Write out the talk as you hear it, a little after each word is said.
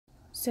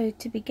So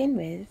to begin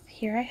with,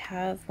 here I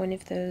have one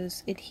of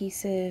those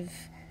adhesive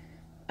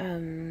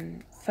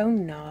phone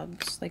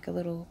knobs, like a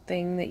little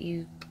thing that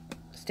you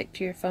stick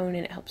to your phone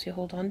and it helps you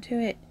hold on to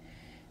it.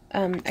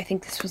 I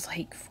think this was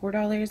like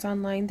 $4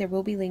 online. There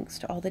will be links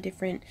to all the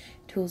different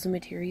tools and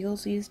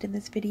materials used in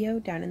this video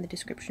down in the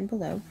description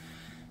below.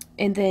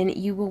 And then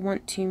you will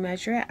want to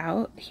measure it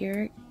out.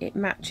 Here it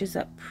matches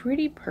up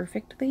pretty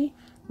perfectly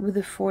with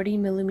a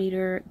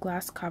 40mm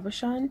glass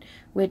cabochon,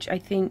 which I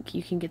think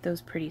you can get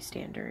those pretty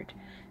standard.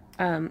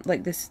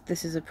 Like this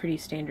is a pretty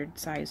standard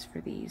size for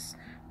these.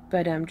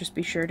 But just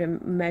be sure to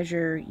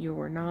measure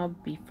your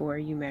knob before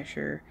you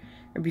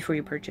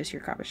purchase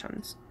your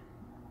cabochons.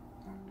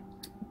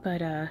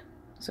 But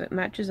so it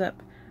matches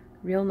up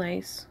real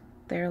nice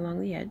there along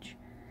the edge.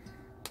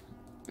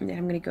 And then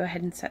I'm going to go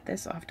ahead and set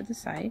this off to the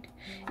side.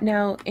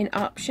 Now, an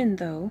option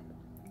though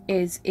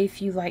is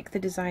if you like the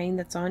design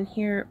that's on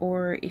here,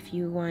 or if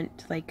you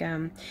want like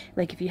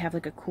if you have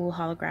like a cool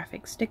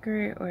holographic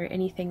sticker or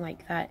anything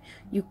like that,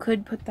 you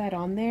could put that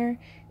on there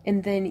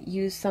and then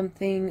use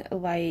something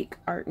like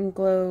Art and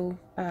Glow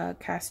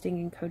casting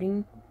and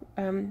coating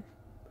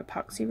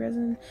epoxy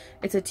resin.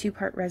 It's a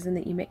two-part resin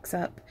that you mix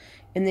up,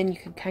 and then you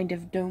could kind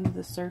of dome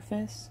the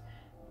surface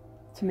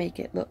to make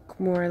it look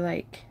more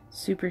like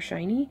super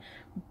shiny.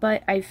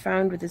 But I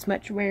found with as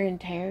much wear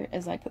and tear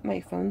as I put my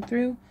phone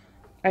through,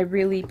 I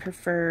really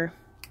prefer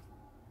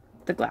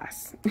the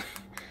glass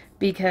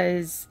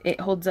because it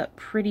holds up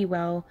pretty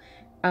well,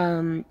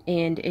 and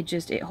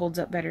it holds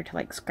up better to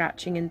like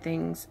scratching and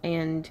things.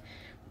 And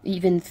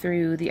even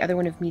through the other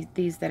one of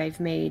these that I've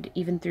made,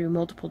 even through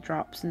multiple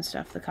drops and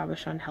stuff, the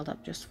cabochon held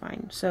up just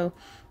fine. So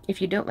if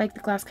you don't like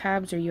the glass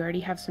cabs, or you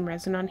already have some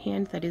resin on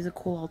hand, that is a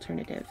cool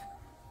alternative.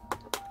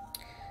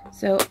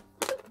 So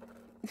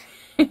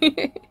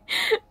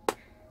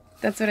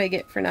that's what I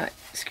get for not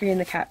screwing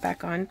the cap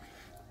back on.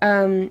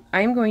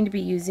 I'm going to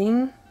be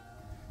using,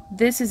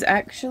 this is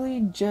actually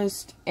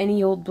just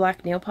any old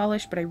black nail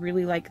polish, but I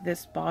really like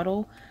this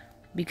bottle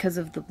because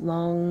of the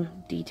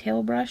long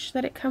detail brush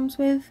that it comes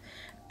with.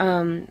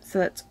 So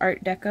that's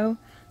Art Deco,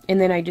 and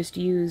then I just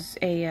use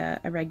a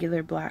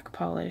regular black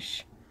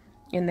polish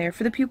in there.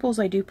 For the pupils,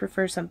 I do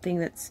prefer something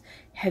that's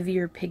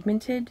heavier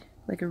pigmented,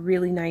 like a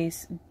really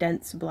nice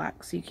dense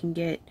black, so you can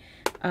get,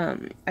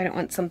 I don't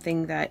want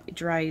something that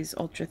dries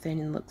ultra thin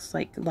and looks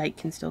like light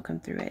can still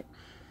come through it.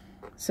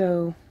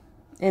 So,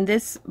 and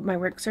this, my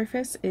work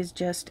surface is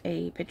just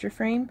a picture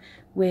frame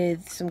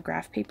with some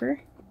graph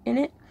paper in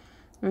it,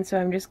 and so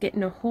I'm just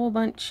getting a whole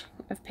bunch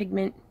of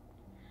pigment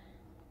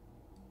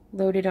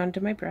loaded onto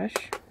my brush.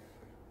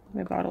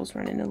 My bottle's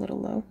running a little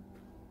low.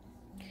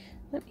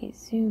 Let me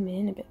zoom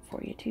in a bit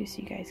for you too, so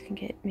you guys can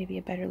get maybe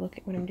a better look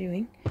at what I'm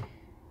doing.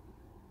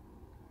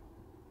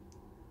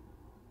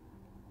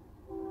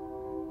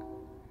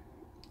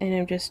 And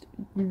I'm just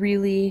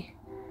really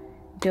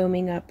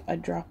doming up a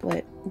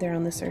droplet there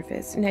on the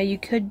surface. Now you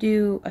could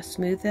do a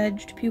smooth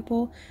edged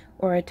pupil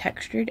or a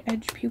textured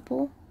edge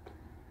pupil,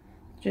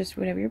 just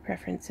whatever your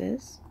preference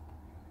is.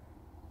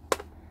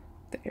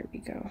 There we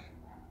go.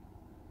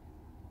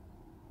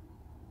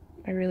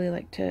 I really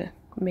like to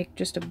make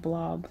just a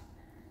blob.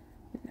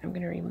 I'm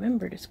going to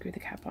remember to screw the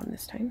cap on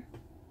this time.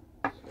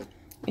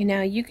 And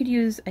now you could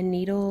use a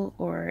needle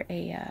or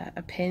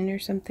a pin or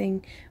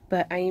something,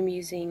 but I am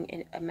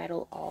using a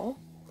metal awl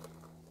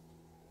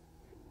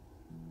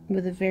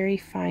with a very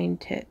fine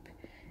tip.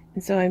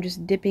 And so I'm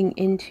just dipping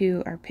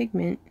into our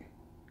pigment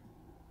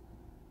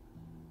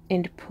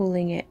and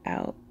pulling it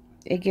out.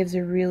 It gives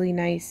a really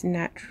nice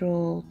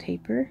natural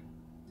taper.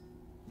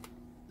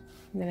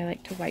 And then I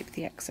like to wipe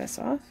the excess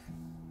off.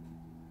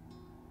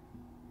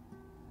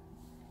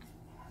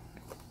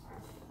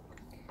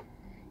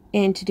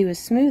 And to do a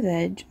smooth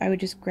edge, I would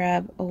just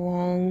grab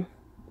along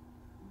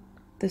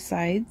the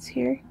sides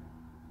here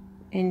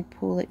and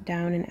pull it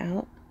down and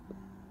out,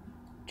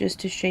 just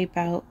to shape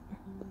out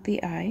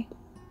the eye.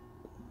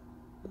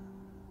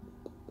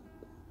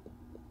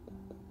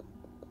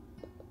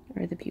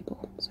 Or the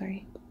pupil,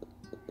 sorry.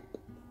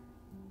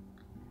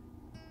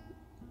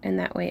 And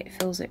that way it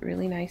fills it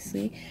really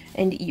nicely.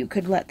 And you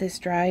could let this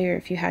dry, or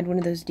if you had one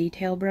of those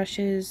detail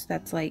brushes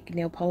that's like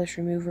nail polish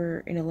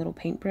remover in a little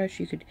paintbrush,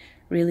 you could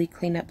really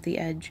clean up the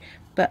edge.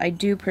 But I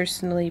do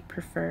personally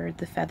prefer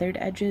the feathered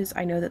edges.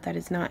 I know that that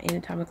is not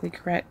anatomically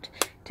correct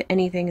to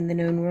anything in the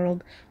known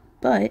world,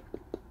 but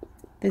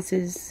this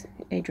is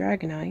a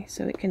Dragon Eye,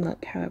 so it can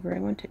look however I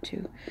want it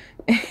to.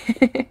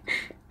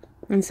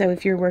 And so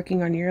if you're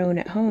working on your own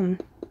at home,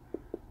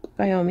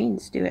 by all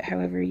means do it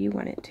however you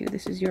want it to.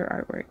 This is your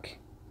artwork.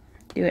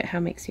 Do it how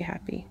it makes you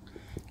happy.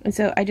 And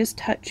so I just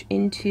touch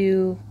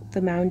into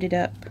the mounded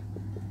up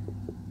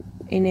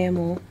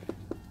enamel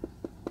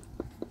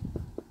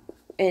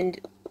and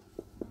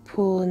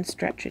pull and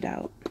stretch it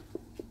out.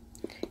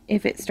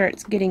 If it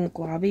starts getting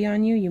globby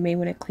on you, you may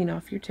want to clean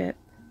off your tip.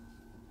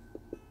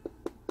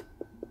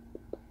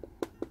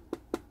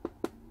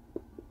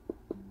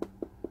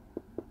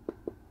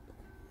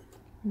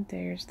 And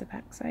there's the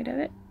back side of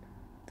it.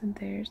 Then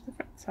there's the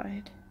front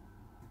side.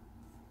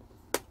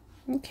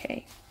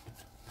 Okay.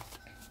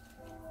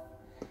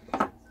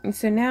 And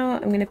so now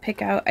I'm going to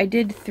pick out, I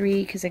did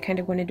 3 because I kind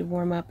of wanted to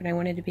warm up and I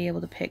wanted to be able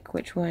to pick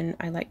which one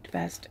I liked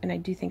best, and I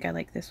do think I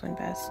like this one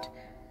best.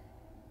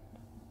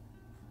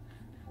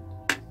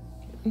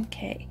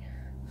 Okay,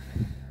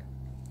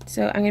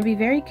 so I'm going to be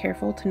very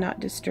careful to not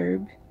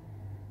disturb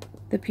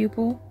the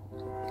pupil,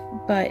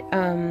 but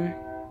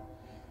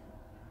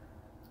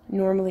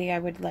normally I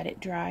would let it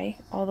dry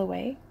all the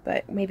way,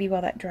 but maybe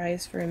while that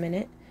dries for a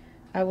minute,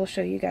 I will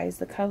show you guys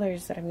the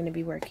colors that I'm going to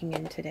be working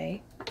in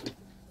today.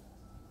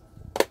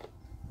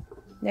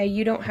 Now,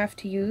 you don't have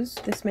to use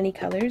this many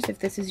colors. If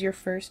this is your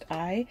first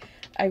eye,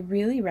 I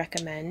really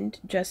recommend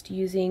just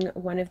using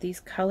one of these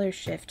color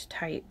shift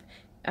type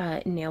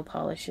nail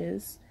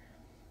polishes,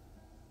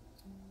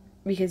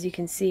 because you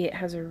can see it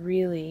has a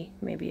really,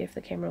 maybe if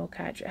the camera will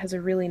catch, it has a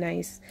really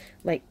nice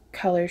like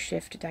color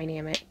shift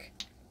dynamic.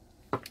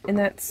 And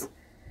that's,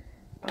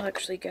 I'll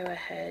actually go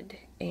ahead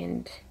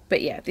and,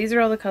 but yeah, these are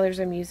all the colors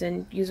I'm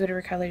using. Use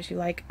whatever colors you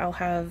like. I'll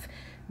have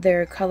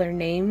their color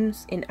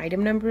names and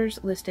item numbers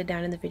listed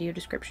down in the video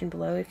description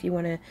below if you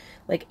want to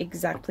like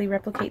exactly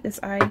replicate this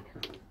eye.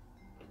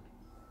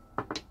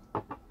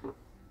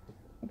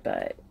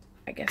 But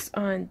I guess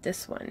on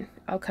this one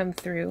I'll come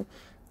through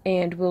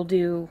and we'll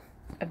do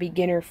a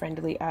beginner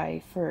friendly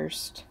eye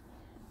first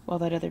while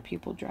that other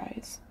pupil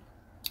dries.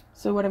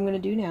 So what I'm going to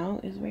do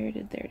now is,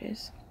 there it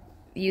is,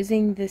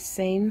 using this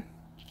same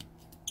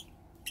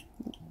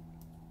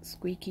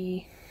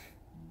squeaky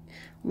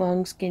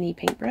long skinny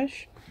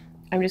paintbrush,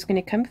 I'm just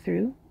going to come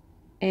through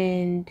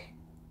and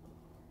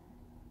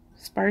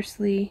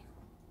sparsely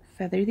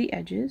feather the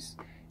edges,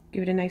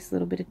 give it a nice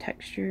little bit of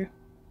texture.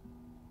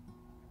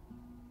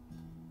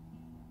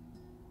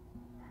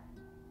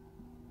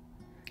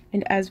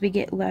 And as we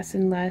get less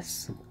and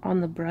less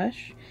on the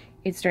brush,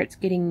 it starts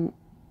getting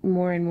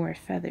more and more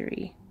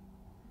feathery,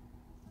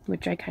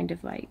 which I kind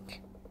of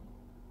like.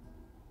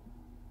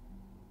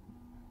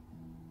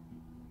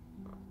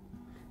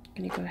 I'm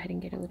going to go ahead and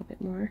get a little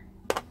bit more.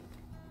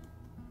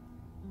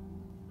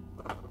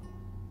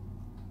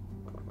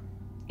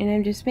 And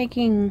I'm just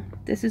making,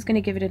 this is going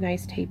to give it a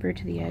nice taper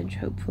to the edge,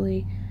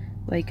 hopefully,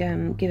 like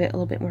give it a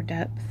little bit more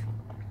depth.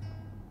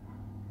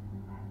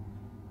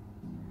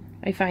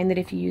 I find that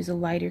if you use a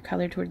lighter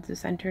color towards the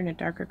center and a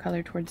darker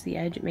color towards the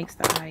edge, it makes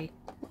the eye,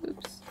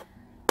 oops,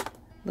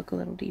 look a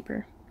little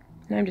deeper.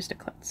 And I'm just a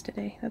klutz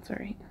today, that's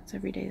alright, it's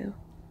every day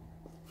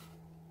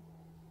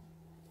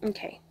though.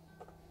 Okay.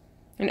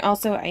 And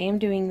also, I am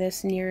doing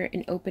this near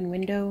an open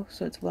window,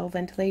 so it's well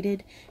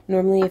ventilated.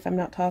 Normally, if I'm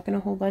not talking a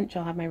whole bunch,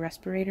 I'll have my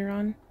respirator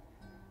on.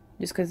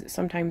 Just because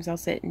sometimes I'll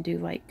sit and do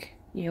like,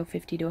 you know,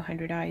 50 to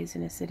 100 eyes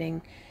in a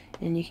sitting,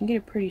 and you can get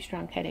a pretty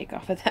strong headache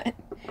off of that.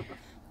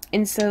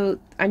 And so,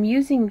 I'm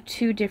using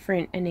 2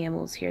 different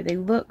enamels here. They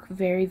look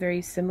very,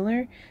 very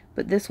similar,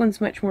 but this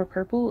one's much more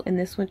purple, and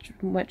this one's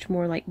much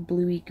more like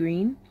bluey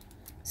green.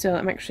 So,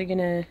 I'm actually going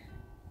to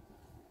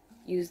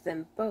use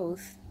them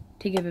both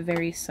to give a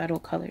very subtle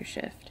color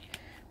shift.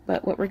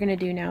 But what we're going to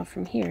do now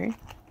from here,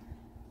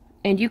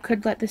 and you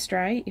could let this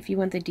dry if you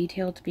want the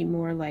detail to be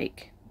more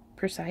like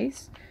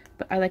precise,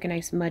 but I like a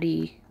nice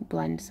muddy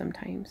blend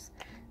sometimes.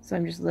 So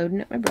I'm just loading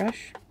up my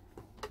brush,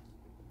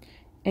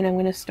 and I'm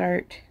going to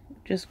start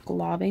just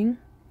globbing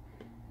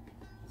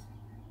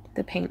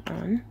the paint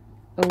on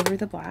over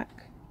the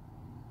black.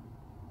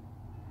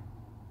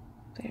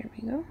 There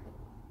we go.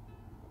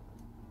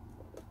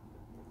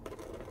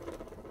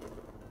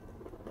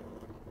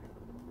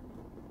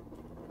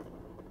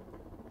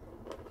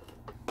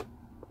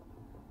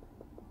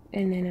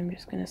 And then I'm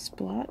just going to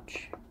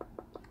splotch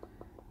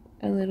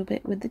a little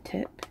bit with the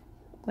tip,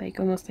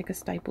 like almost like a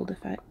stippled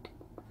effect.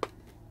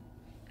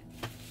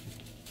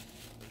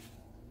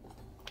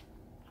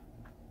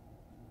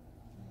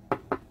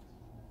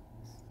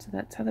 So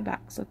that's how the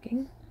back's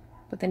looking.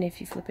 But then if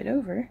you flip it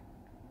over,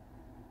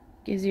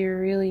 it gives you a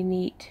really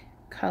neat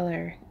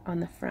color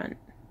on the front.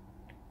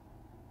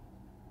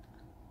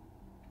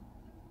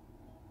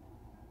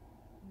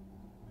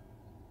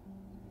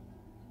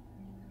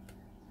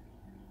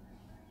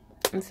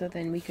 And so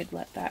then we could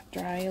let that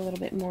dry a little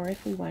bit more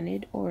if we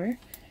wanted, or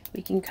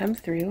we can come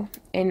through.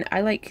 And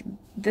I like,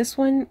 this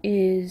one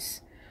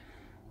is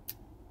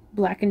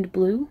Black and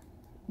Blue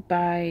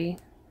by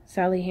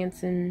Sally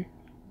Hansen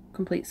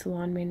Complete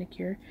Salon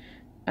Manicure.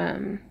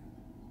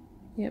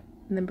 Yep,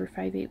 number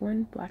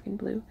 581, Black and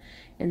Blue.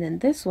 And then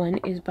this one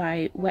is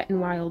by Wet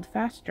and Wild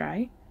Fast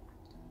Dry,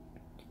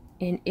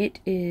 and it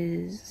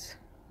is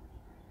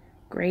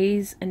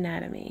Grey's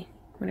Anatomy,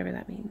 whatever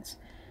that means,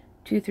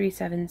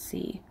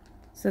 237C.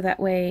 So that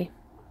way,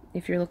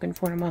 if you're looking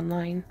for them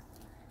online,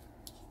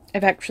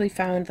 I've actually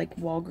found like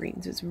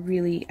Walgreens is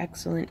really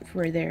excellent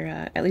for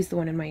their, at least the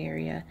one in my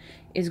area,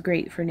 is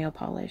great for nail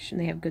polish,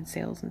 and they have good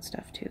sales and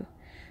stuff too.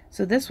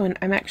 So this one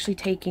I'm actually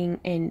taking,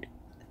 and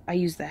I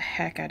use the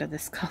heck out of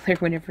this color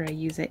whenever I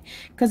use it,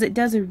 because it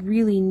does a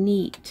really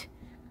neat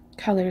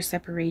color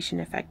separation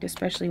effect,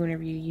 especially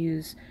whenever you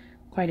use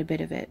quite a bit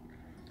of it.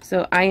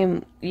 So I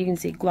am, you can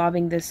see,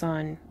 globbing this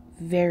on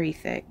very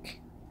thick.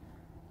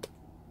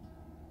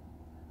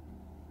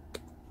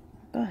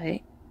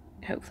 But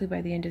hopefully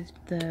by the end of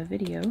the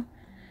video,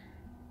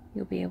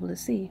 you'll be able to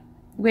see.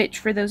 Which,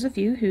 for those of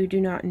you who do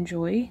not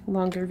enjoy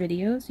longer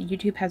videos,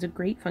 YouTube has a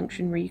great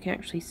function where you can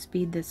actually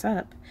speed this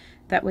up.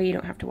 That way you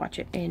don't have to watch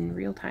it in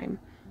real time.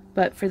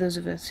 But for those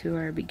of us who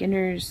are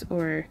beginners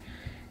or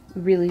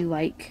really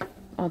like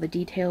all the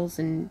details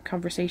and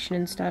conversation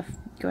and stuff,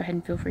 go ahead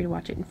and feel free to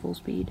watch it in full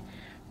speed.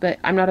 But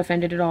I'm not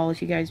offended at all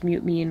if you guys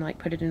mute me and like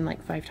put it in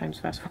like 5 times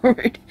fast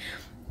forward.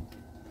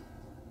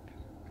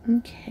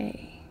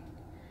 Okay.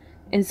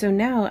 And so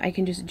now I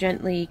can just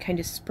gently kind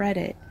of spread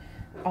it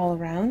all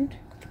around.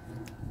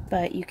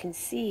 But you can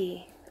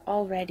see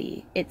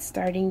already it's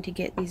starting to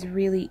get these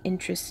really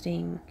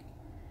interesting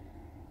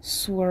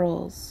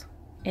swirls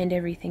and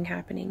everything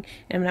happening.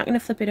 And I'm not going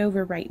to flip it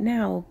over right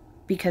now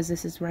because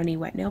this is runny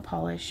wet nail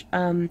polish.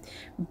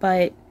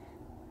 But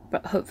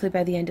hopefully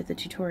by the end of the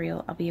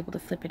tutorial I'll be able to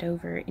flip it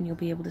over and you'll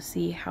be able to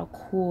see how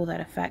cool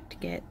that effect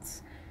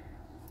gets.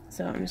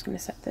 So I'm just going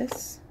to set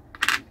this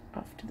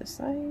off to the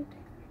side.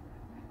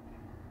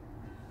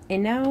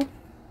 And now,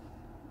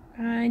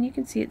 and you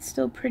can see it's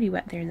still pretty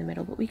wet there in the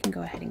middle, but we can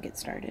go ahead and get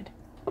started.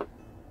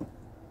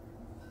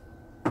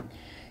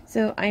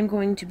 So I'm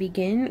going to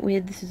begin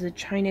with, this is a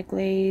China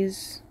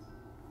Glaze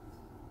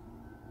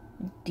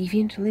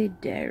Deviantly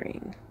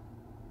Daring.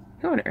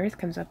 Who on earth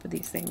comes up with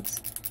these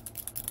things?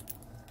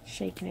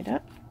 Shaking it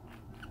up.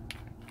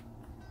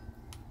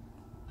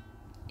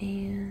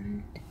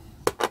 And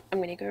I'm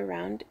going to go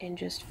around and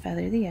just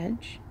feather the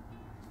edge.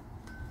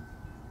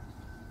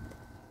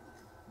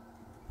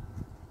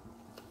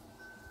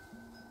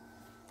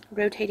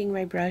 Rotating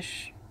my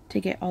brush to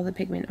get all the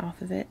pigment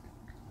off of it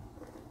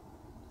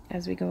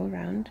as we go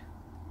around.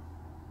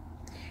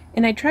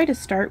 And I try to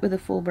start with a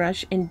full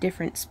brush in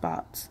different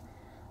spots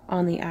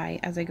on the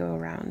eye as I go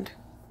around.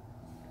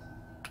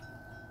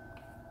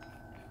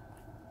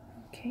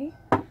 Okay,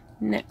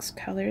 next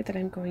color that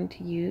I'm going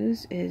to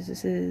use is,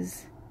 this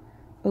is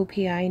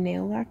OPI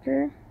nail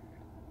lacquer.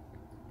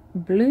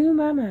 Blew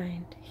my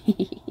mind.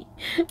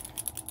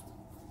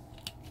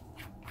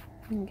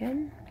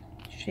 Again,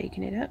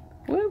 shaking it up.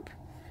 Whoop!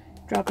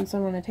 Dropping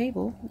some on the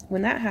table.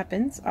 When that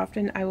happens,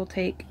 often I will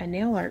take a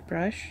nail art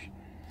brush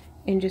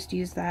and just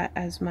use that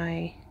as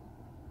my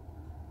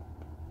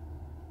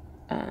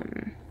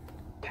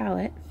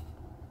palette.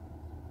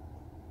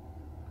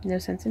 No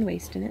sense in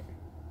wasting it.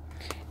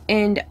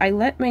 And I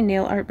let my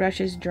nail art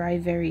brushes dry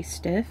very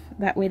stiff.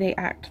 That way they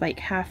act like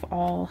half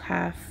awl,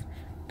 half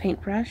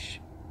paintbrush.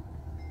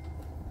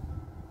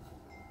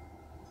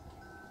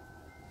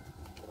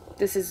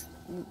 This is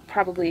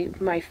probably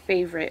my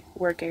favorite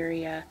work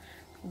area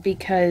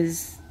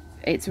because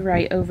it's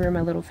right over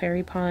my little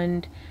fairy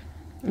pond.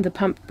 The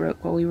pump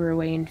broke while we were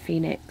away in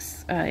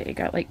Phoenix. It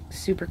got like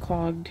super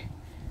clogged,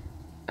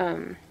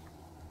 and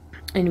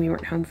we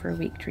weren't home for a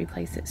week to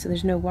replace it, so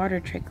there's no water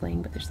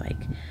trickling, but there's like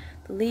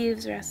the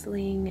leaves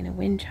rustling and a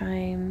wind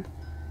chime.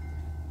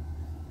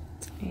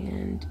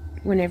 And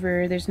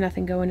whenever there's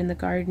nothing going in the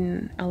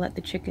garden, I'll let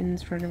the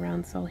chickens run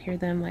around so I'll hear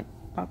them like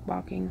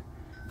barking.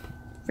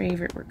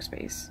 Favorite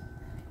workspace.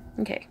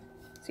 Okay,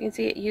 so you can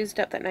see it used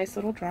up that nice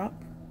little drop.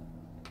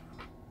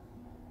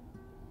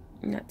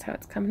 And that's how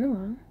it's coming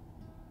along.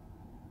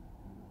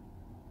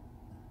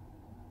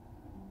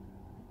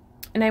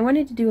 And I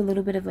wanted to do a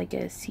little bit of like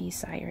a sea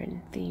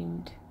siren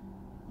themed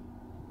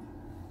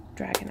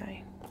Dragon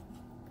Eye.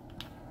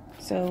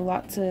 So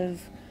lots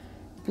of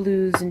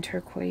blues and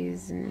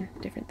turquoise and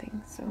different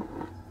things.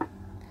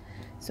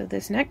 So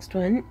this next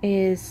one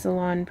is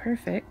Salon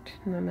Perfect,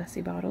 the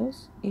Messy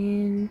Bottles,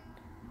 in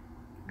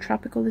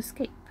Tropical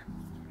Escape.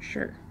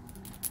 Sure.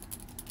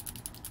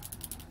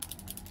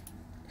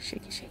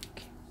 Shaky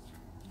shake.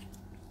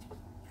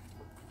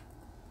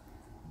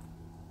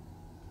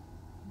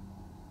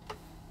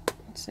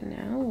 So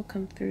now we'll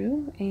come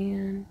through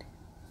and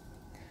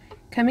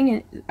coming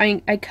in,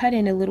 I cut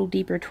in a little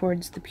deeper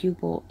towards the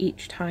pupil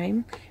each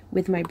time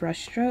with my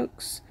brush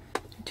strokes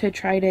to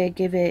try to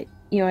give it,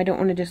 you know, I don't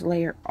want to just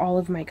layer all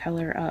of my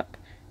color up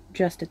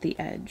just at the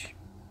edge.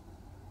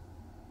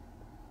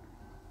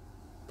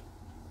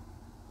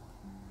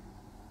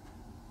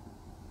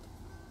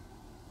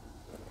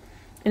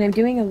 And I'm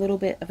doing a little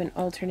bit of an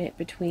alternate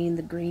between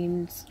the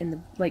greens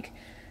and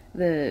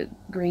the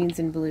greens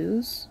and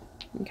blues.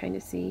 You can kind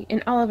of see.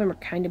 And all of them are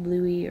kind of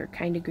bluey or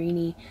kind of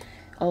greeny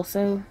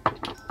also.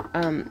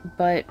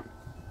 But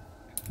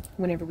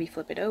whenever we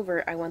flip it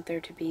over, I want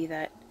there to be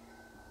that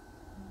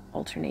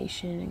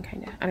alternation and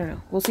kind of, I don't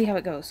know. We'll see how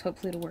it goes.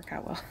 Hopefully it'll work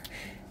out well.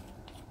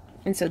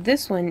 And so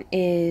this one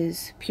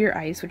is Pure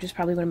Ice, which is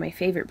probably one of my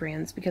favorite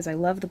brands because I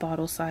love the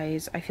bottle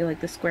size. I feel like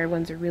the square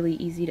ones are really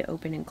easy to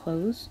open and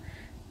close.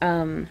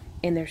 And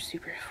they're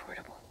super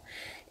affordable.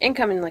 And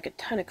come in like a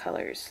ton of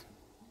colors.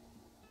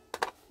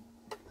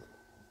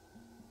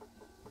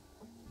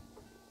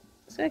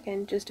 So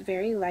again, just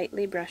very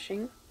lightly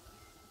brushing.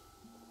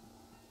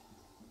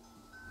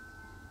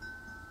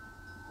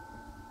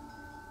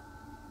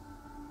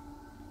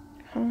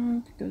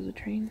 Honk goes a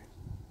train.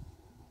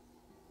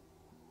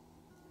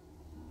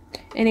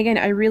 And again,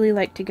 I really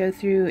like to go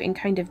through and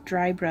kind of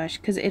dry brush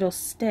because it'll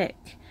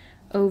stick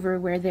over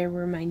where there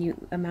were minute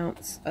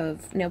amounts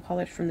of nail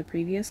polish from the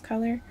previous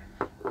color,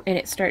 and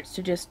it starts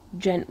to just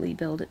gently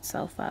build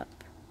itself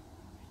up.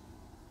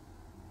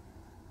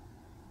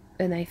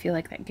 And I feel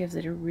like that gives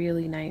it a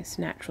really nice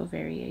natural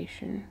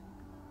variation.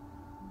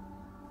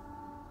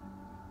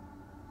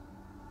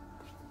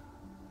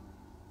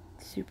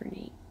 Super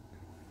neat.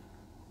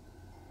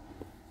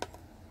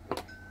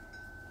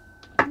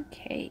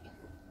 Okay.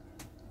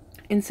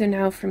 And so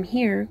now from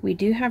here, we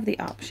do have the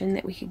option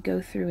that we could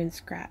go through and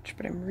scratch,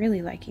 but I'm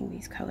really liking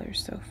these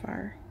colors so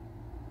far.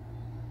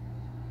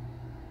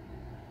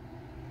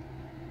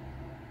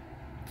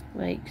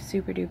 Like,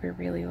 super duper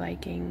really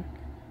liking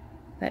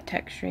that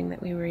texturing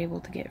that we were able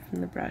to get from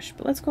the brush.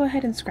 But let's go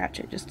ahead and scratch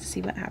it just to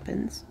see what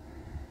happens.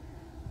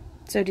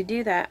 So to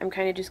do that, I'm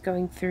kind of just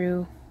going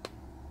through,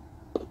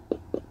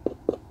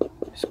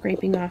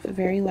 scraping off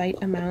very light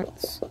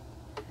amounts.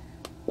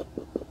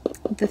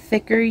 The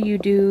thicker you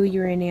do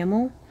your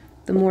enamel,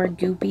 the more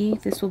goopy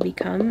this will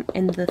become,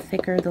 and the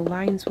thicker the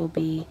lines will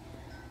be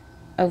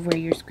of where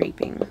you're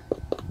scraping.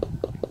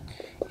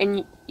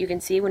 And you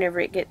can see whenever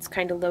it gets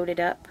kind of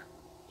loaded up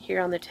here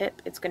on the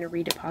tip, it's going to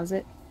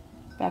redeposit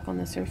back on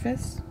the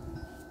surface.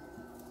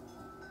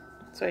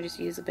 So I just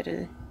use a bit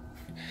of,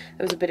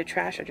 that was a bit of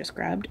trash I just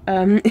grabbed,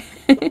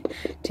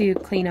 to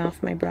clean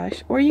off my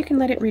brush. Or you can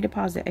let it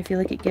redeposit. I feel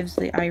like it gives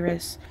the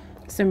iris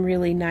some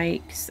really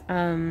nice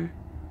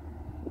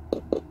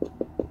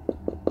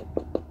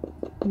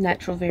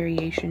natural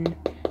variation,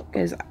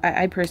 because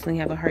I personally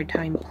have a hard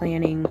time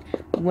planning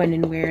when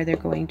and where they're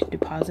going to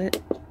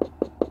deposit.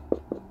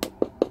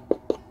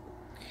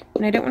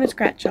 And I don't want to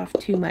scratch off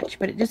too much,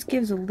 but it just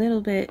gives a little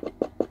bit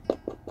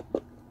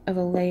of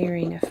a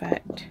layering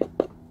effect.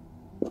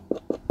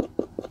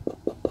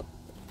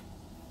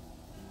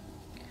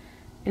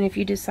 And if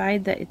you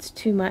decide that it's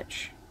too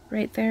much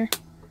right there,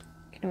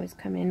 you can always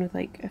come in with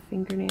like a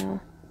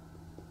fingernail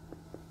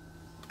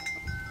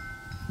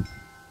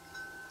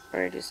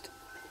or just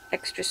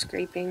extra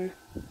scraping.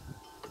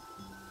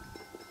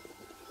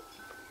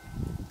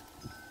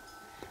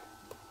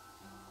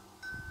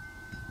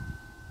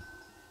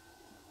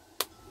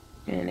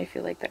 And I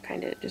feel like that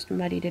kind of just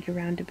muddied it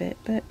around a bit,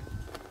 but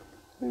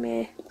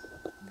meh,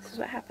 this is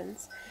what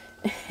happens.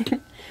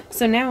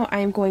 So now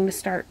I'm going to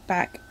start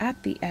back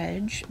at the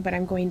edge, but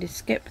I'm going to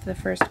skip the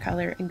first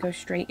color and go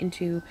straight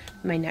into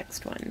my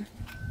next one.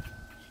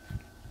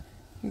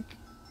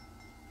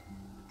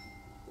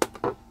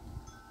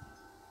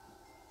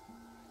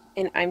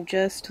 And I'm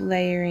just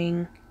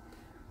layering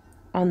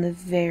on the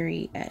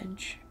very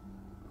edge.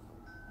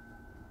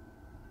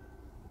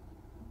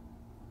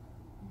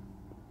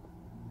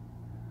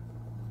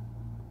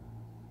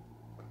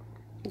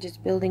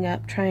 Just building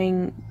up,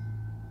 trying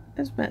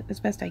as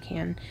best I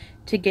can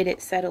to get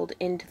it settled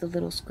into the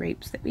little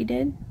scrapes that we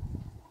did.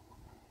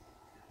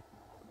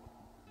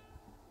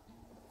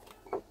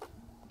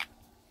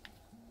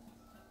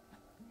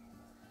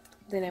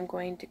 Then I'm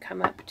going to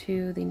come up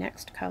to the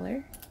next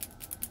color.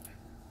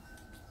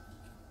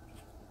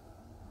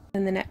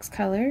 And the next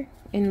color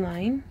in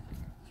line,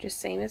 just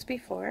same as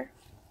before.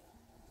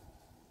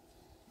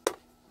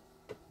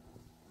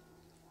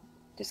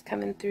 Just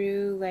coming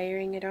through,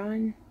 layering it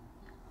on.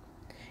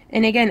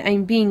 And again,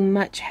 I'm being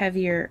much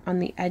heavier on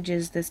the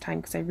edges this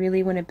time because I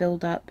really want to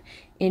build up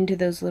into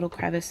those little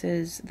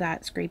crevices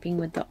that scraping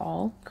with the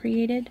awl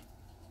created.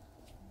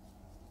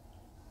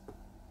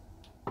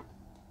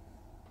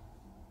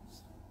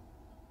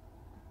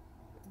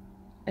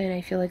 And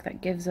I feel like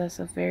that gives us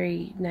a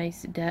very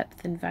nice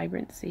depth and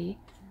vibrancy.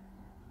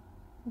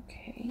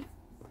 Okay.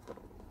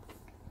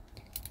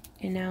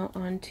 And now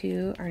on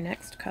to our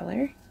next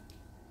color.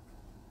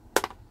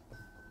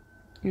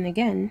 And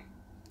again,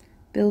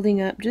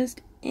 building up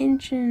just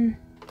inching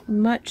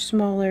much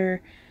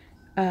smaller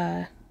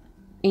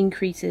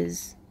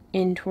increases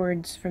in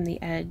towards from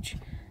the edge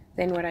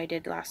than what I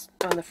did last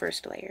on the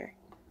first layer.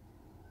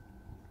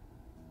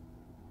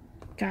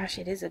 Gosh,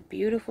 it is a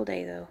beautiful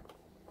day though.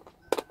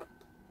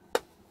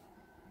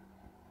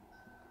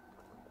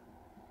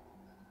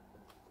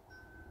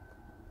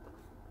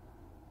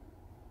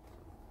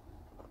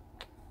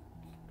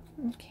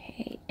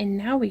 Okay, and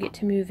now we get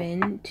to move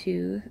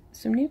into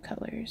some new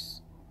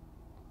colors.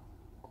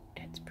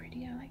 That's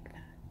pretty, I like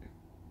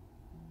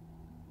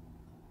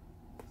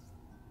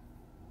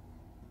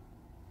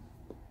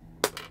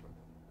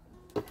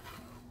that.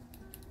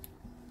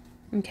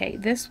 Okay,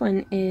 this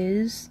one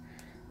is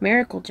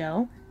Miracle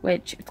Gel,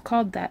 which it's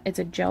called that. It's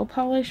a gel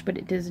polish, but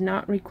it does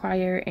not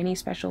require any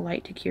special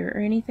light to cure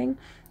or anything.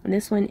 And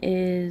this one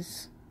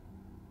is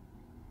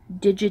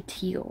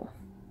Digiteal.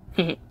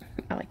 I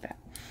like that.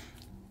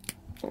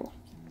 Cool.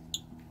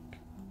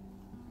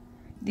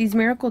 These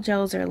Miracle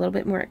Gels are a little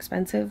bit more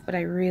expensive, but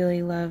I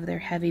really love their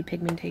heavy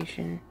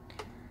pigmentation.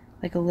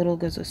 Like a little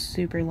goes a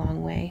super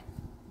long way.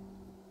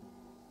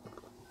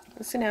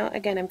 So now,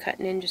 again, I'm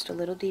cutting in just a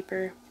little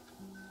deeper.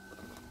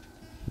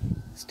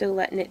 Still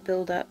letting it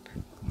build up.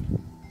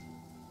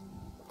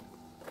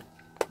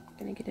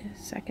 Gonna get a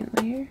second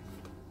layer.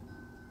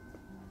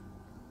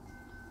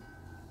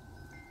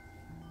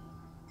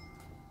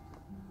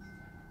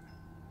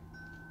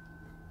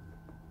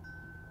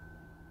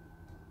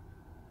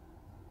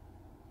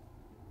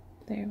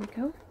 There we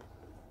go.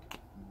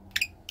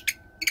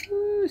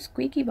 Ooh,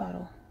 squeaky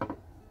bottle.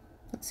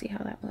 Let's see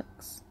how that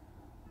looks.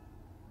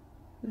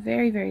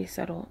 Very, very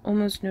subtle.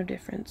 Almost no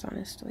difference,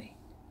 honestly.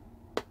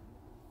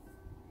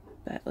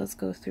 But let's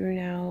go through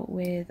now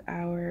with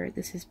our,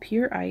 this is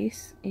pure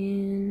ice,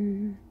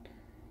 and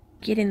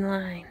get in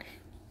line.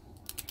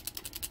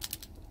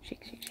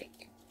 Shake, shake,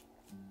 shake.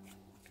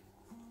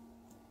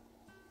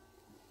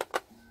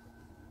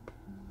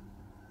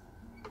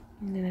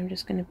 And then I'm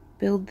just going to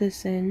build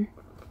this in.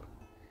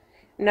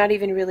 Not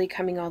even really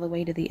coming all the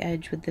way to the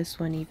edge with this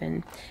one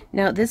even.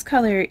 Now this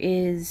color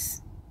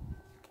is,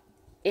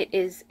 it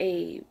is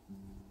a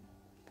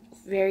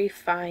very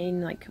fine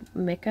like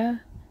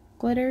mica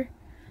glitter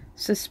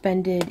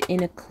suspended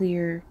in a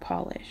clear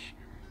polish.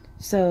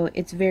 So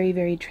it's very,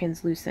 very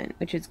translucent,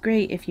 which is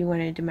great if you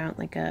wanted to mount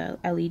like a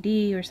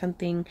LED or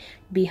something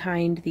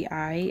behind the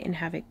eye and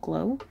have it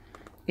glow.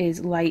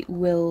 Is light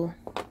will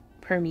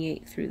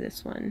permeate through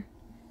this one,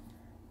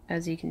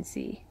 as you can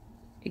see.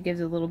 It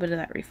gives a little bit of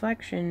that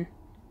reflection,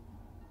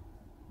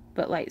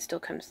 but light still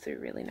comes through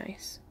really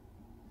nice,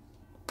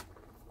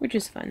 which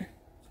is fun.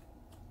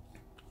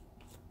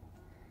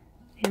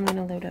 I'm going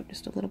to load up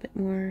just a little bit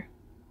more.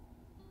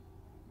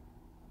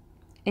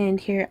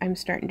 And here I'm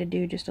starting to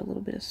do just a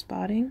little bit of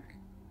spotting.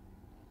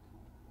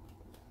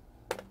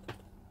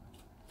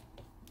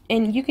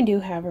 And you can do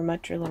however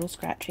much or little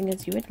scratching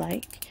as you would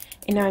like.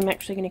 And now I'm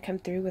actually going to come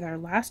through with our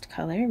last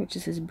color, which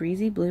is this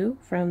breezy blue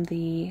from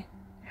the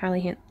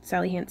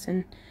Sally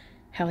Hansen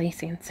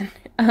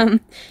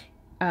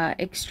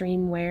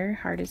Extreme Wear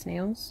Hard as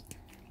Nails.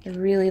 I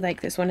really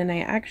like this one, and I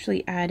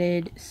actually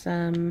added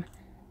some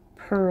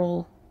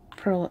pearl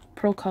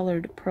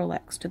colored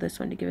Pearl-X to this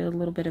one to give it a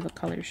little bit of a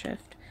color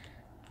shift.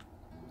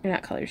 Or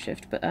not color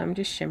shift, but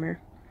just shimmer.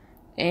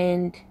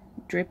 And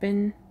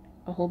dripping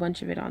a whole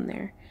bunch of it on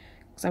there.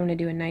 So I'm going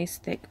to do a nice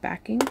thick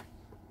backing.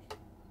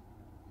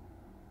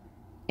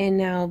 And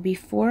now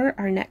before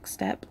our next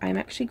step, I'm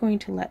actually going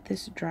to let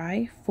this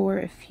dry for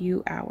a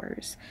few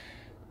hours.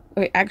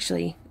 Or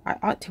actually, I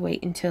ought to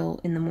wait until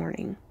in the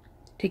morning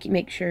to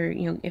make sure,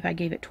 you know, if I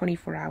gave it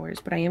 24 hours.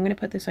 But I am going to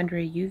put this under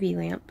a UV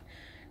lamp,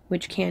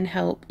 which can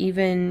help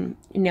even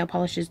nail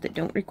polishes that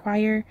don't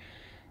require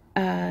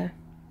a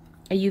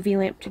UV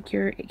lamp to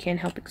cure. It can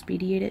help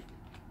expedite it.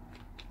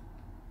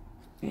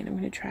 And I'm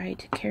going to try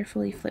to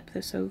carefully flip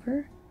this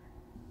over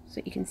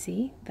so you can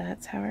see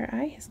that's how our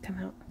eye has come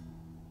out.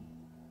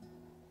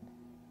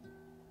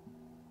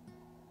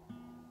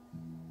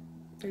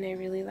 And I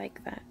really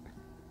like that.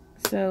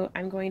 So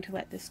I'm going to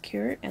let this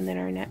cure, and then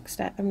our next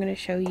step, I'm going to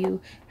show you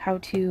how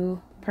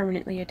to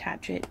permanently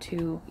attach it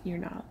to your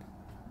knob,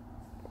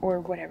 or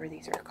whatever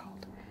these are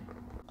called.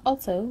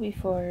 Also,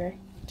 before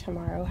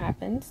tomorrow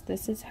happens,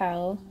 this is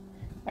how,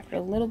 after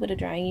a little bit of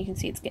drying, you can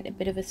see it's getting a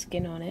bit of a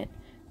skin on it,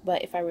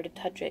 but if I were to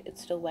touch it,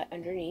 it's still wet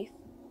underneath.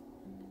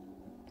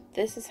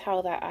 This is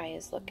how that eye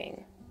is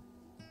looking.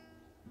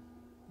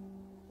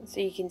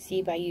 So you can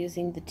see by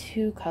using the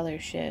two color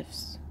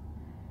shifts,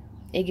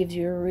 it gives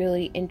you a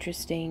really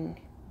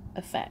interesting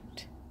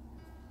effect.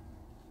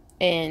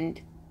 And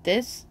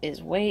this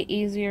is way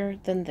easier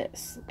than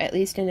this, at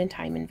least in a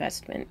time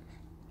investment.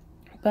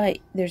 But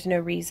there's no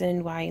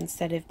reason why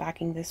instead of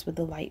backing this with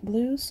the light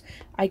blues,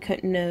 I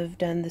couldn't have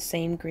done the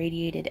same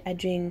gradiated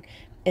edging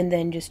and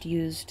then just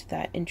used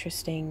that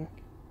interesting,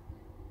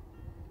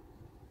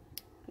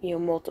 you know,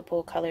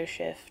 multiple color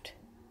shift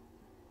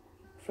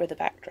for the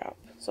backdrop.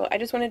 So I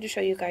just wanted to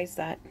show you guys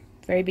that.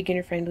 Very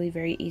beginner friendly,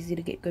 very easy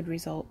to get good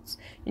results,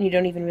 and you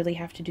don't even really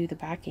have to do the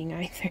backing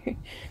either.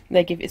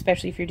 Like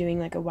especially if you're doing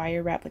like a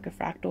wire wrap, like a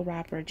fractal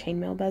wrap or a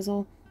chainmail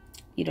bezel,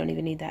 you don't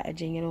even need that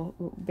edging. It'll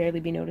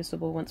barely be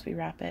noticeable once we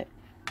wrap it.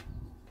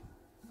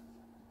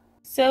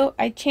 So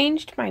I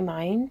changed my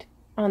mind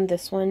on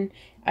this one.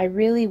 I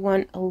really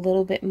want a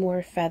little bit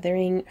more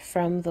feathering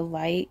from the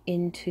light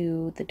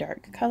into the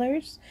dark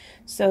colors.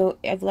 So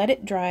I've let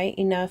it dry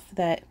enough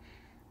that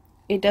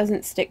it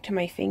doesn't stick to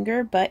my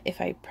finger, but if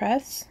I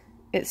press,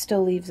 it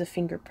still leaves a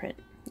fingerprint,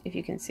 if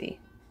you can see.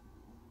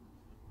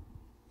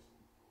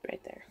 Right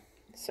there.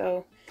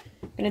 So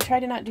I'm going to try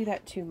to not do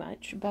that too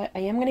much, but I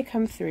am going to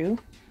come through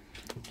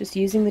just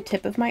using the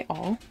tip of my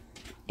awl,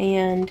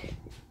 and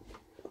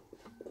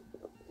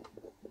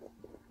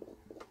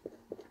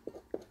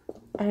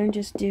I'm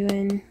just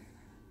doing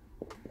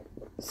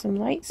some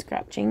light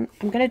scratching.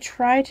 I'm going to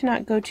try to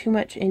not go too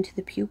much into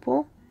the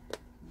pupil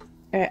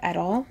at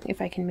all,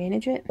 if I can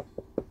manage it.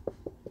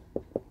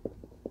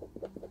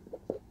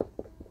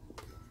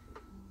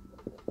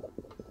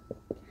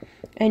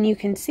 And you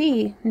can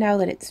see, now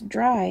that it's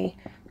dry,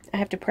 I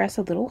have to press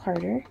a little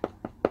harder,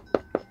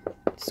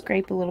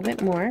 scrape a little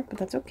bit more, but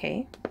that's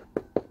okay.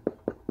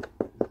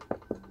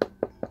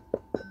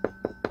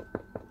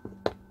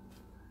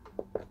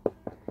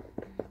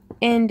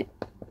 And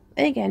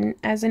again,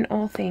 as in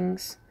all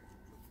things,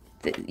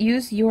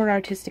 use your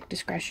artistic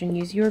discretion,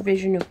 use your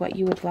vision of what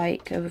you would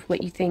like, of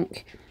what you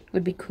think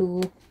would be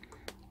cool.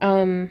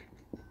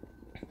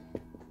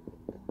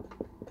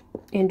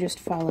 And just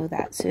follow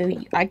that. So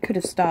I could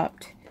have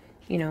stopped,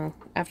 you know,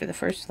 after the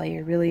first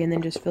layer, really, and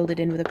then just filled it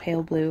in with a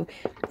pale blue,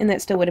 and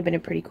that still would have been a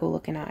pretty cool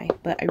looking eye.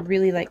 But I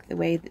really like the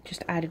way that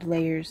just added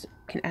layers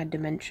can add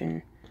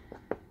dimension.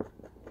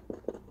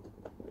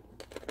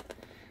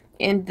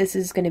 And this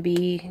is going to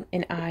be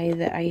an eye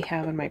that I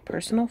have on my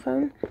personal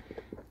phone,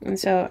 and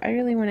so I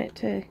really want it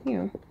to, you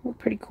know, look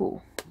pretty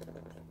cool.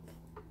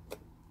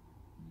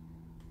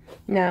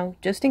 Now,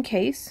 just in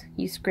case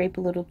you scrape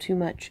a little too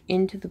much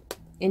into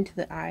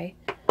the eye,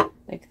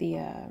 like the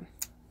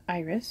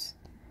iris,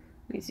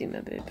 let me zoom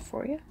a bit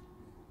for you.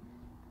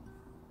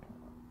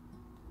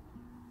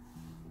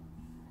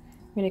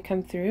 I'm going to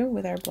come through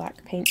with our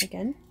black paint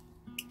again,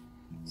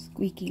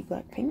 squeaky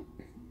black paint,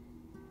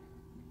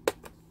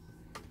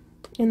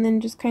 and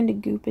then just kind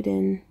of goop it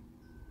in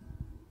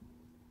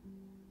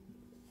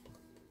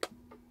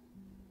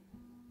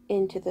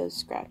into those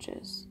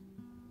scratches.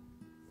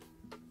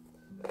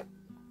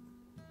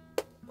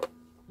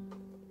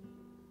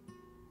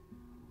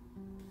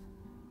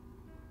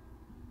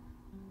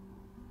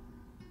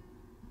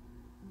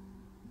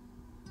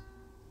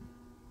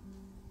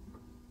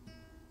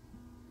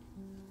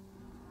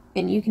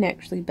 And you can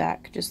actually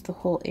back just the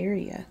whole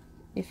area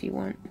if you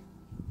want.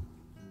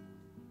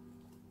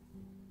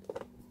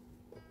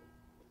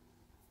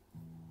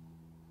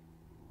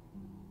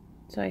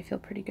 So I feel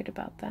pretty good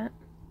about that.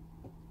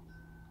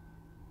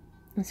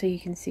 And so you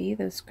can see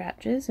those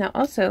scratches. Now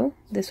also,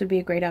 this would be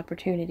a great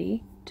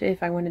opportunity to,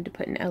 if I wanted to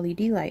put an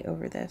LED light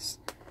over this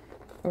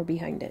or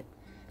behind it.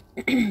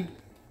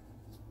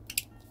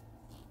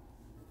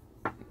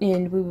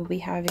 And we will be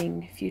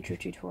having future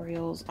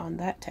tutorials on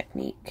that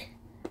technique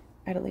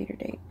at a later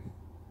date.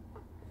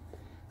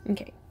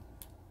 Okay,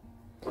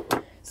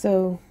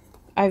 so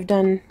I've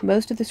done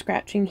most of the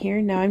scratching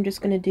here. Now I'm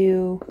just going to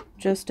do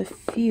just a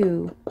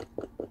few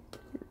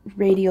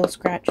radial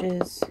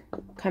scratches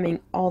coming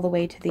all the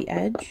way to the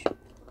edge.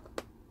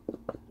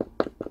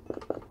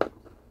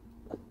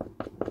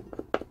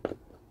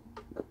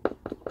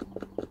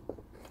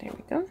 There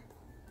we go.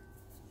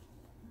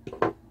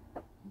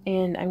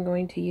 And I'm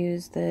going to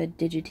use the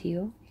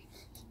Digiteel,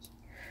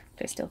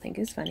 which I still think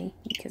is funny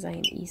because I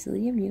am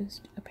easily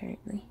amused,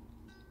 apparently.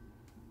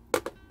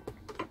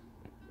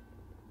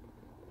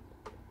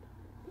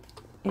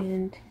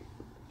 And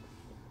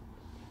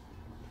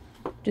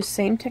just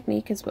same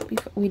technique as what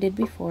we did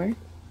before.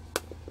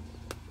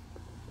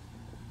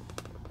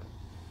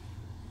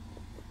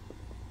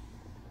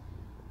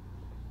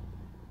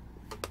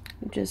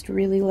 Just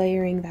really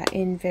layering that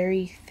in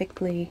very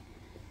thickly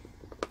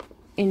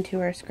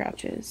into our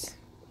scratches.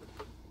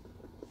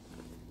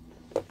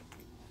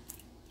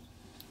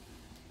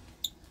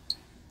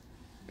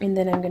 And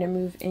then I'm going to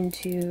move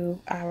into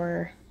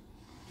our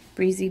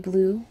breezy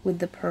blue with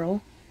the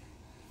pearl,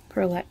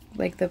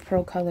 like the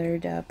pearl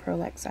colored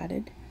Pearl-X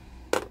added.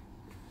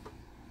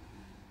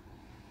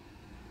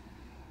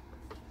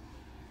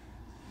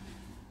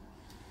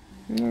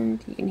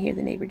 And you can hear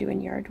the neighbor doing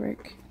yard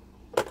work.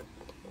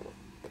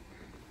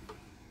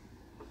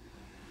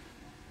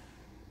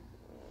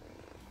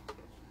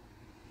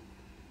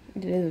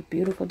 It is a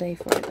beautiful day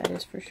for it, that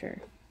is for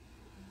sure.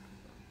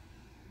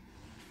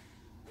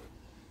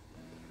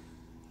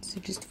 So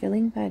just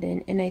filling that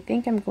in, and I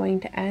think I'm going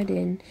to add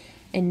in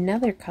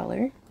another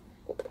color.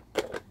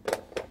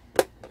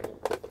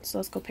 So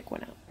let's go pick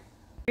one out.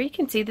 Here you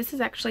can see this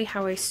is actually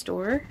how I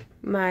store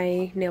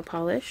my nail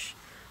polish.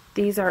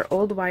 These are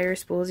old wire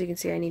spools. You can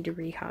see I need to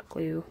re-hot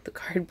glue the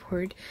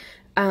cardboard.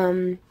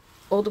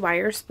 Old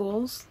wire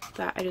spools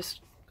that I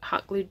just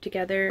hot glued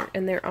together,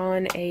 and they're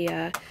on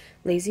a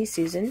Lazy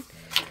Susan.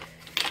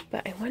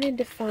 But I wanted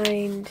to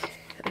find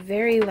a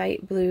very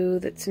light blue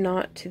that's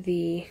not to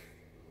the,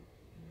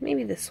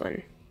 maybe this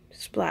one,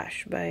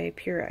 Splash by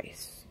Pure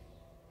Ice.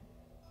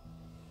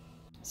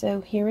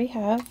 So here we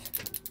have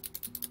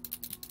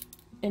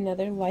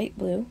another light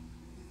blue,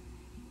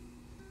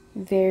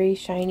 very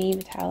shiny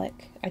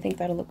metallic. I think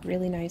that'll look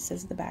really nice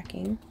as the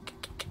backing.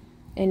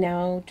 And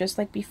now, just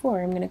like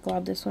before, I'm going to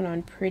glob this one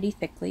on pretty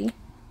thickly.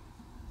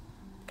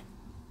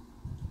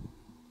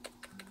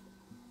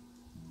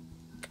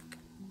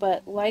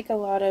 But like a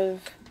lot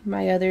of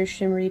my other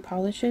shimmery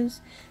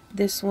polishes,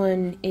 this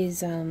one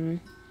is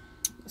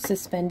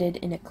suspended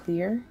in a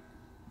clear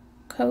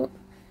coat.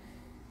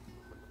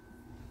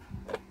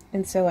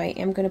 And so I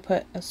am going to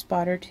put a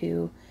spot or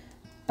two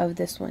of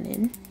this one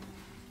in.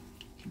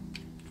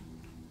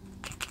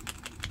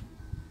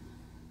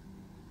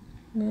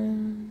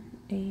 One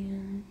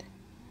and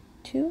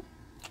two.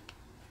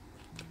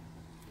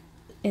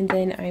 And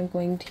then I'm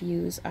going to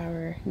use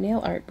our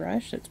nail art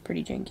brush. That's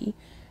pretty janky.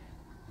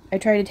 I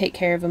try to take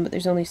care of them, but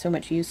there's only so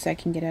much use I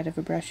can get out of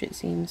a brush, it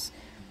seems.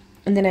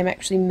 And then I'm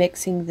actually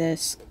mixing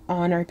this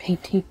on our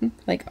painting,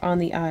 like on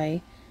the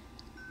eye.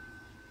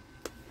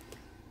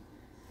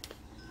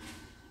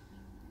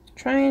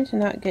 Trying to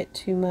not get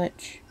too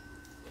much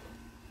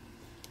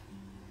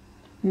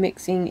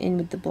mixing in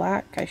with the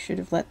black. I should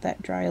have let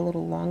that dry a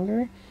little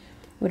longer.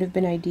 Would have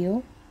been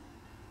ideal.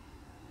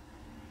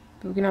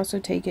 But we can also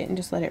take it and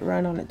just let it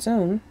run on its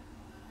own,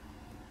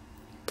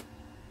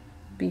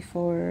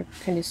 before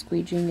kind of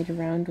squeegeeing it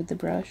around with the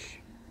brush.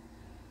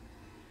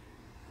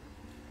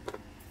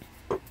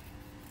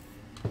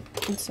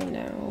 And so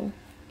now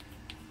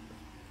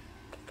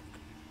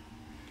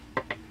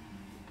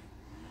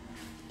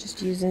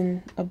just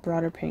using a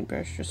broader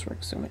paintbrush just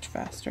works so much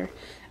faster.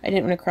 I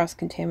didn't want to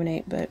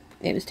cross-contaminate, but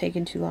it was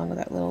taking too long with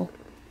that little.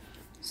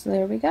 So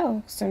there we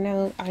go. So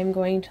now I'm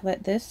going to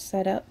let this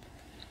set up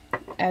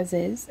as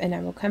is, and I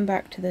will come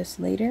back to this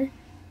later.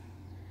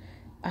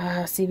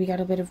 See, we got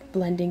a bit of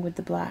blending with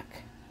the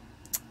black.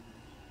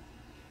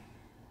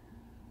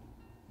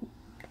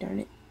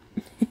 Darn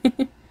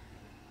it.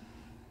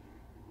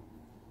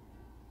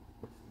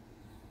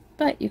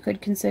 But you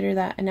could consider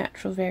that a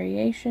natural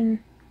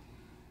variation.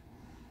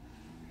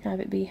 Have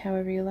it be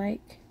however you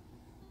like.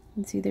 You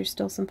can see there's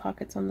still some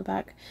pockets on the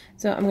back.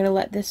 So I'm going to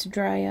let this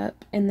dry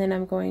up, and then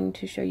I'm going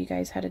to show you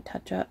guys how to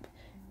touch up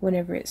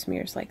whenever it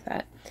smears like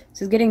that.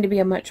 So it's getting to be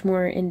a much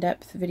more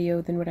in-depth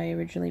video than what I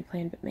originally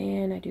planned, but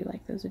man, I do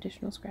like those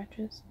additional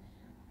scratches.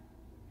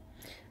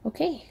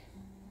 Okay.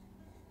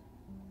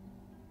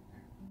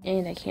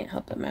 And I can't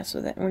help but mess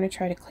with it. I'm going to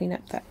try to clean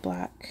up that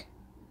black.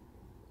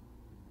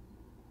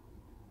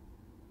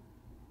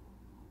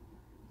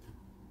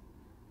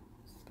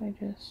 By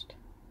just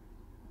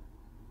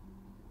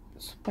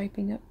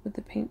swiping up with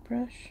the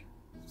paintbrush.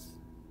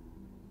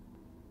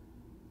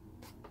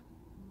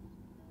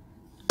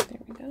 There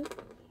we go.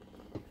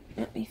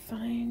 Let me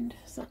find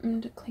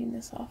something to clean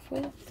this off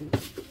with.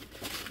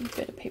 A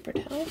bit of paper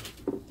towel.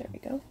 There we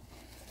go.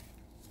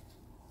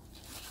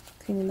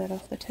 Cleaning that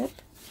off the tip.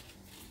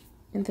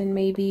 And then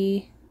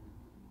maybe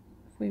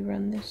if we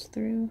run this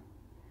through,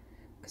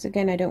 because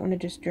again, I don't want to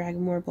just drag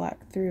more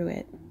black through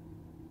it.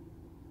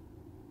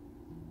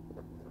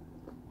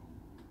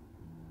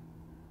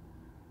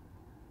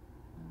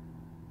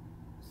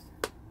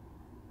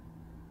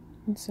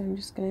 And so I'm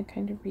just going to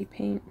kind of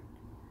repaint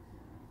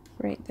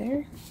right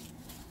there.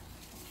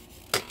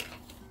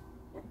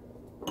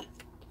 A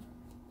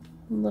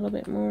little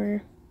bit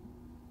more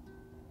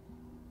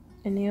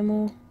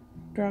enamel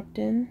dropped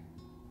in.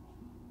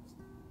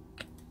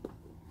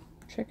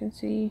 Check and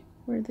see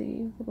where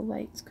the little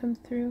lights come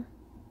through.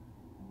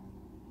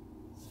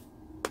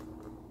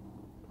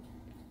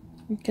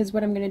 Because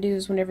what I'm going to do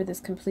is whenever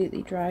this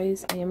completely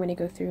dries, I am going to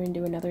go through and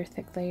do another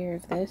thick layer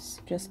of this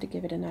just to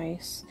give it a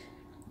nice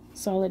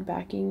solid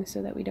backing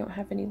so that we don't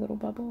have any little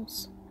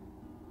bubbles.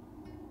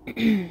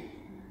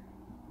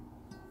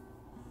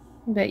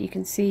 But you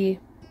can see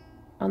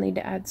I'll need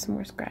to add some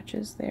more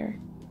scratches there.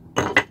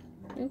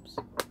 Oops.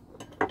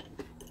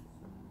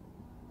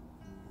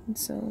 And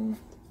so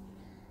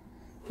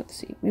let's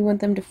see, we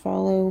want them to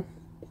follow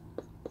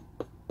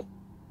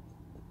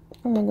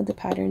along with the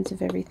patterns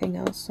of everything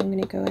else. So I'm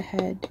going to go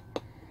ahead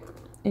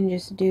and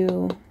just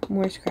do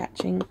more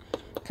scratching.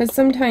 Because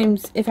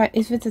sometimes if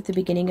it's at the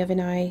beginning of an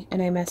eye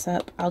and I mess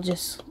up, I'll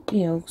just,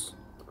 you know,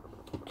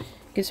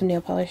 get some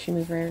nail polish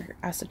remover,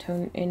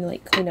 acetone, and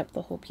like clean up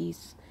the whole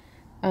piece.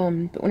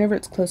 But whenever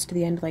it's close to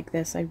the end like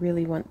this, I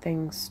really want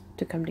things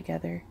to come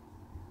together.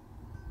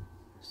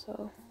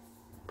 So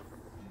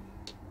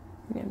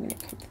I'm going to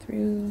come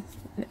through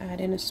and add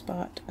in a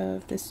spot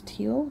of this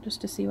teal just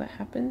to see what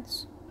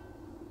happens.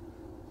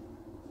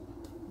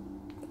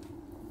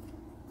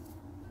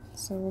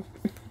 So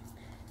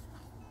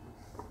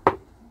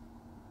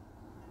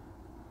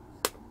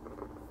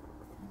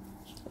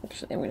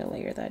actually I'm going to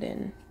layer that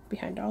in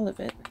behind all of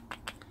it.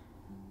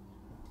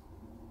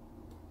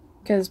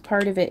 Because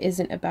part of it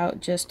isn't about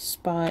just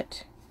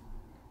spot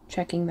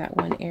checking that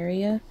one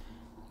area.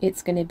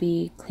 It's going to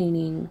be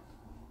cleaning,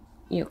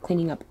 you know,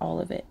 cleaning up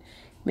all of it,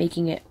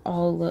 making it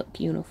all look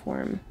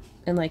uniform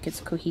and like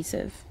it's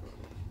cohesive.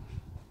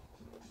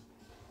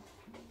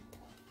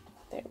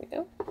 There we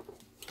go.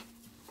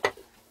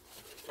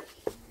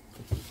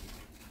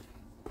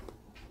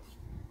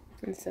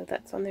 And so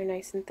that's on there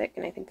nice and thick,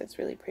 and I think that's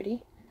really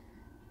pretty.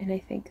 And I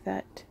think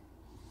that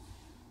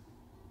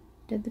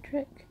did the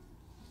trick.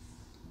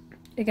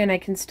 Again, I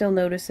can still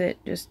notice it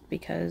just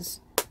because,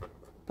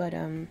 but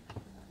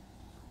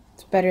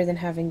it's better than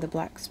having the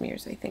black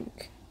smears, I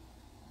think.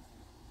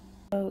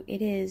 So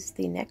it is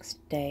the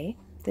next day.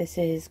 This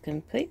is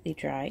completely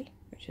dry,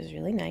 which is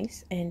really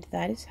nice, and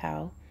that is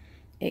how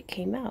it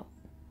came out.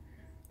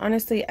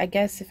 Honestly, I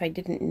guess if I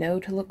didn't know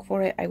to look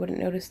for it, I wouldn't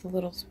notice the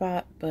little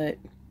spot, but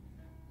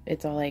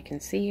it's all I can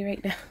see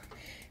right now.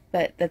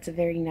 But that's a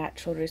very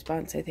natural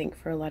response, I think,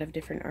 for a lot of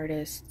different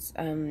artists.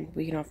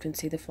 We can often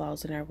see the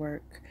flaws in our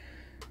work,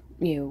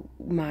 you know,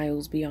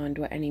 miles beyond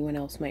what anyone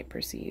else might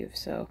perceive.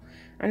 So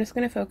I'm just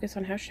going to focus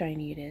on how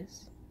shiny it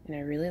is, and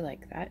I really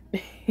like that.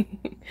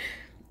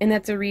 And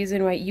that's a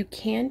reason why you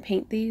can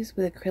paint these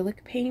with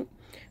acrylic paint,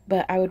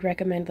 but I would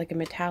recommend like a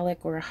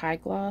metallic or a high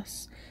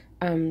gloss.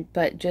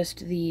 But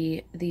just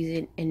these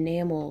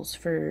enamels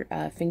for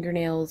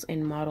fingernails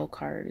and model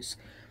cars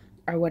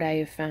are what I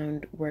have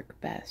found work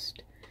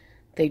best.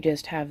 They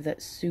just have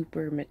that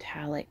super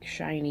metallic,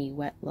 shiny,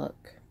 wet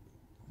look.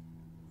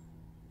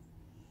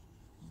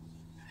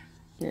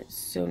 It's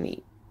so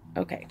neat.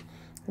 Okay,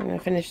 I'm going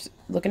to finish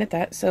looking at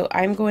that. So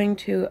I'm going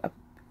to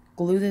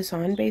glue this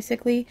on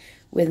basically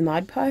with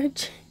Mod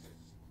Podge.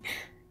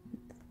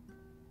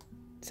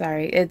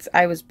 Sorry,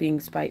 I was being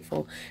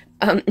spiteful.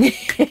 And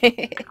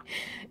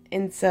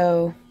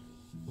so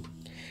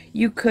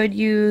you could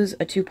use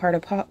a 2-part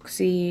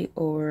epoxy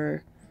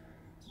or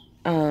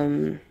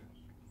a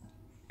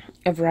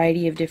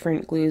variety of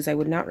different glues. I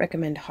would not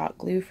recommend hot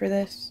glue for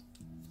this,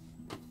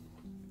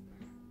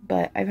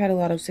 but I've had a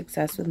lot of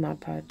success with Mod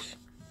Podge.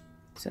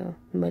 So,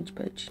 Mod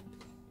Podge.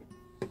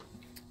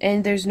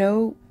 And there's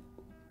no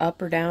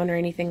up or down or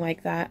anything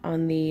like that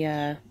on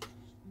the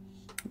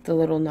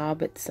little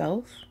knob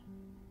itself.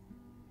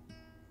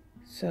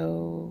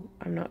 So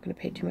I'm not going to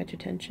pay too much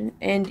attention.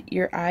 And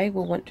your eye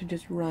will want to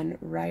just run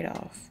right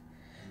off.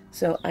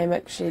 So I'm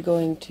actually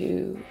going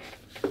to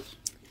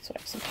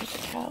swipe some paper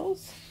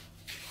towels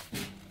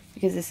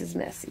because this is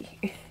messy.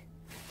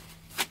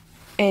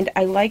 And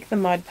I like the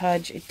Mod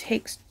Podge. It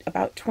takes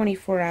about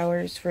 24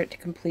 hours for it to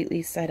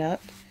completely set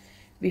up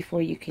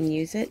before you can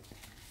use it.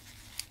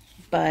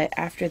 But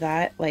after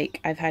that, like,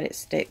 I've had it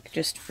stick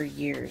just for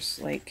years.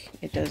 Like,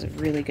 it does a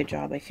really good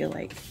job, I feel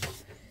like.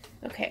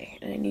 Okay,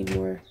 and I need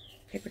more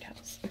paper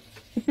towels.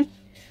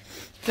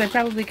 So I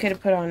probably could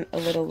have put on a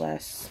little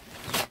less.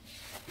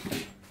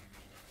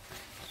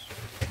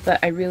 But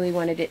I really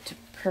wanted it to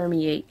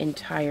permeate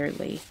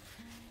entirely.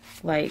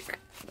 Like,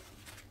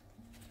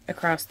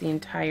 across the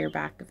entire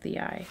back of the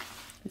eye.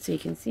 And so you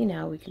can see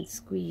now we can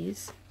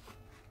squeeze.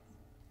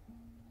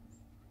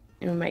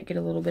 And we might get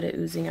a little bit of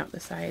oozing out the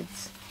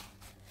sides.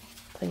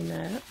 Clean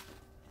that up.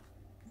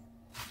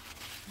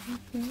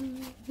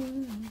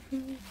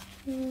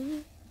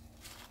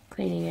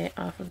 Cleaning it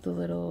off of the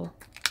little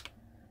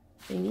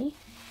thingy.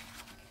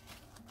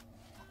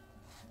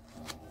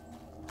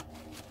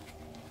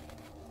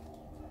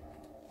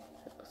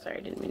 Sorry,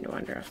 I didn't mean to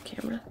wander off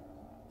camera.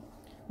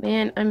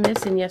 Man, I'm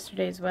missing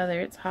yesterday's weather.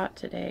 It's hot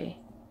today.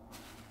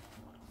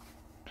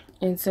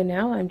 And so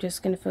now I'm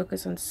just going to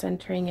focus on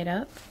centering it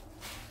up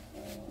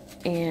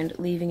and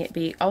leaving it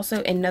be.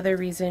 Also, another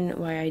reason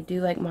why I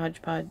do like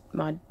Mod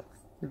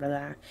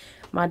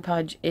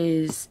Podge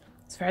is,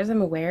 as far as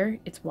I'm aware,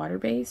 it's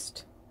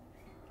water-based.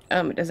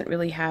 It doesn't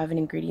really have an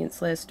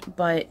ingredients list,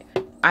 but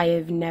I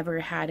have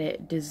never had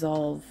it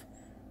dissolve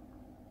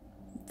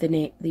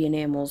the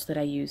enamels that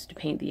I use to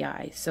paint the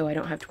eye, so I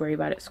don't have to worry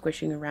about it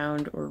squishing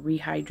around or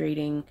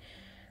rehydrating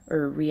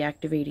or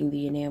reactivating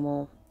the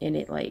enamel and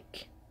it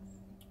like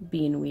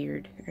being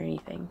weird or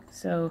anything.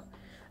 So,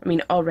 I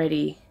mean,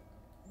 already,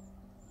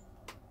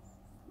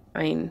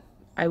 I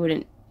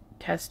wouldn't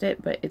test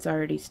it, but it's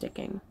already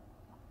sticking.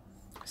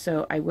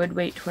 So I would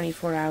wait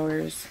 24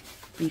 hours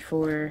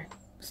before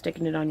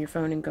sticking it on your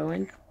phone and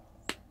going.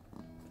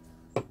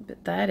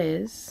 But that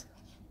is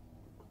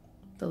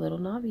the little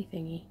knobby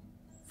thingy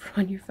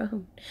on your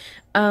phone.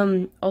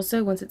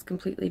 Also, once it's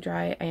completely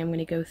dry, I am going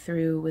to go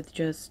through with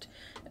just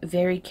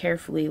very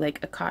carefully,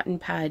 like a cotton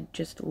pad,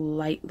 just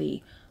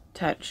lightly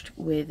touched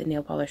with a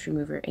nail polish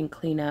remover, and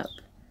clean up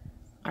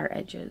our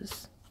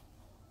edges.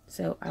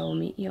 So I will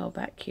meet you all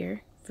back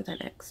here for that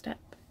next step.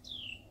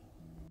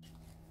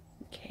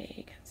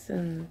 Okay, got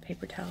some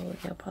paper towel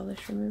with nail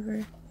polish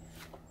remover.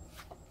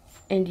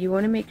 And you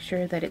want to make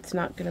sure that it's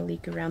not going to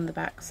leak around the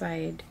back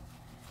side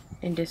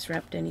and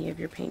disrupt any of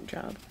your paint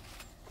job.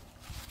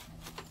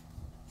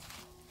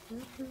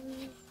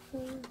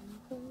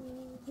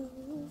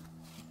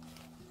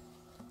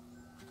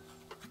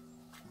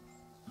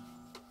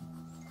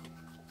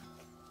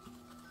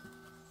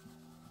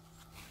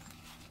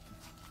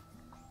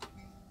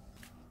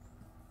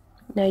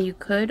 Now you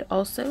could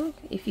also,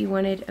 if you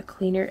wanted a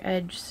cleaner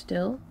edge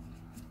still,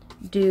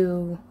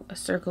 do a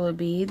circle of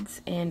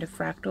beads and a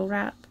fractal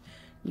wrap.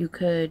 You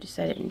could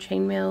set it in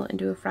chainmail and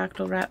do a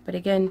fractal wrap, but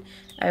again,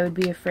 I would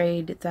be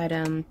afraid that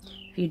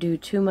if you do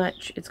too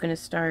much, it's going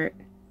to start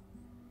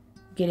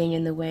getting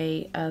in the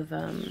way of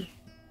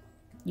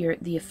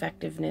the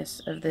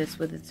effectiveness of this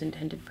with its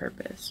intended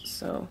purpose.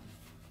 So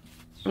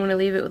I'm going to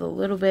leave it with a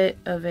little bit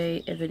of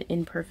an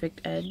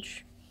imperfect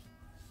edge.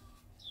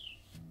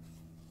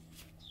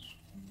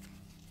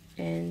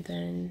 And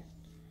then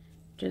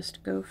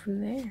just go from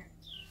there.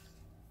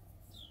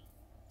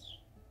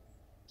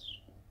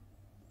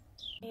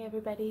 Hey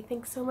everybody,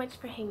 thanks so much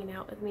for hanging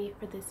out with me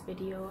for this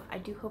video. I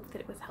do hope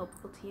that it was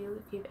helpful to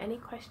you. If you have any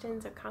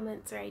questions or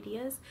comments or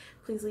ideas,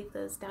 please leave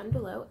those down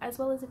below, as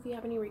well as if you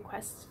have any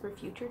requests for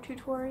future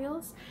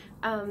tutorials.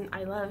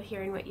 I love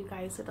hearing what you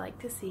guys would like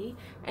to see.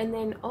 And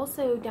then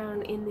also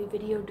down in the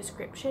video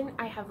description,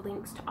 I have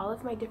links to all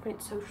of my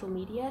different social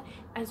media,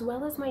 as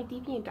well as my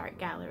DeviantArt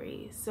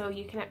gallery. So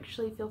you can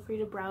actually feel free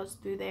to browse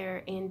through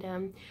there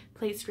and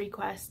place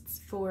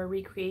requests for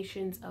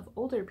recreations of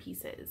older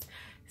pieces.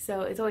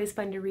 So it's always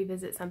fun to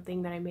revisit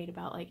something that I made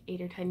about like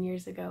 8 or 10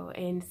 years ago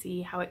and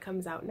see how it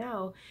comes out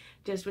now,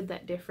 just with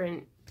that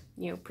different,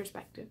 you know,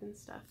 perspective and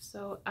stuff.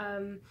 So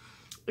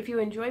if you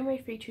enjoy my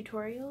free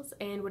tutorials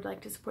and would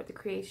like to support the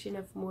creation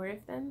of more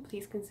of them,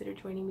 please consider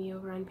joining me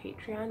over on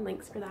Patreon.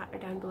 Links for that are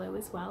down below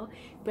as well.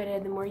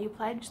 But the more you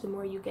pledge, the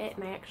more you get,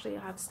 and I actually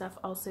have stuff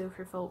also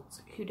for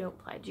folks who don't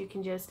pledge. You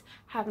can just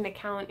have an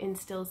account and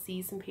still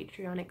see some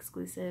Patreon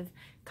exclusive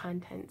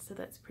content, so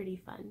that's pretty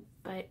fun.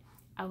 But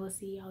I will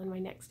see y'all in my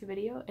next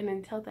video, and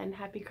until then,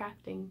 happy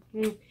crafting.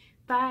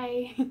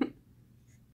 Bye!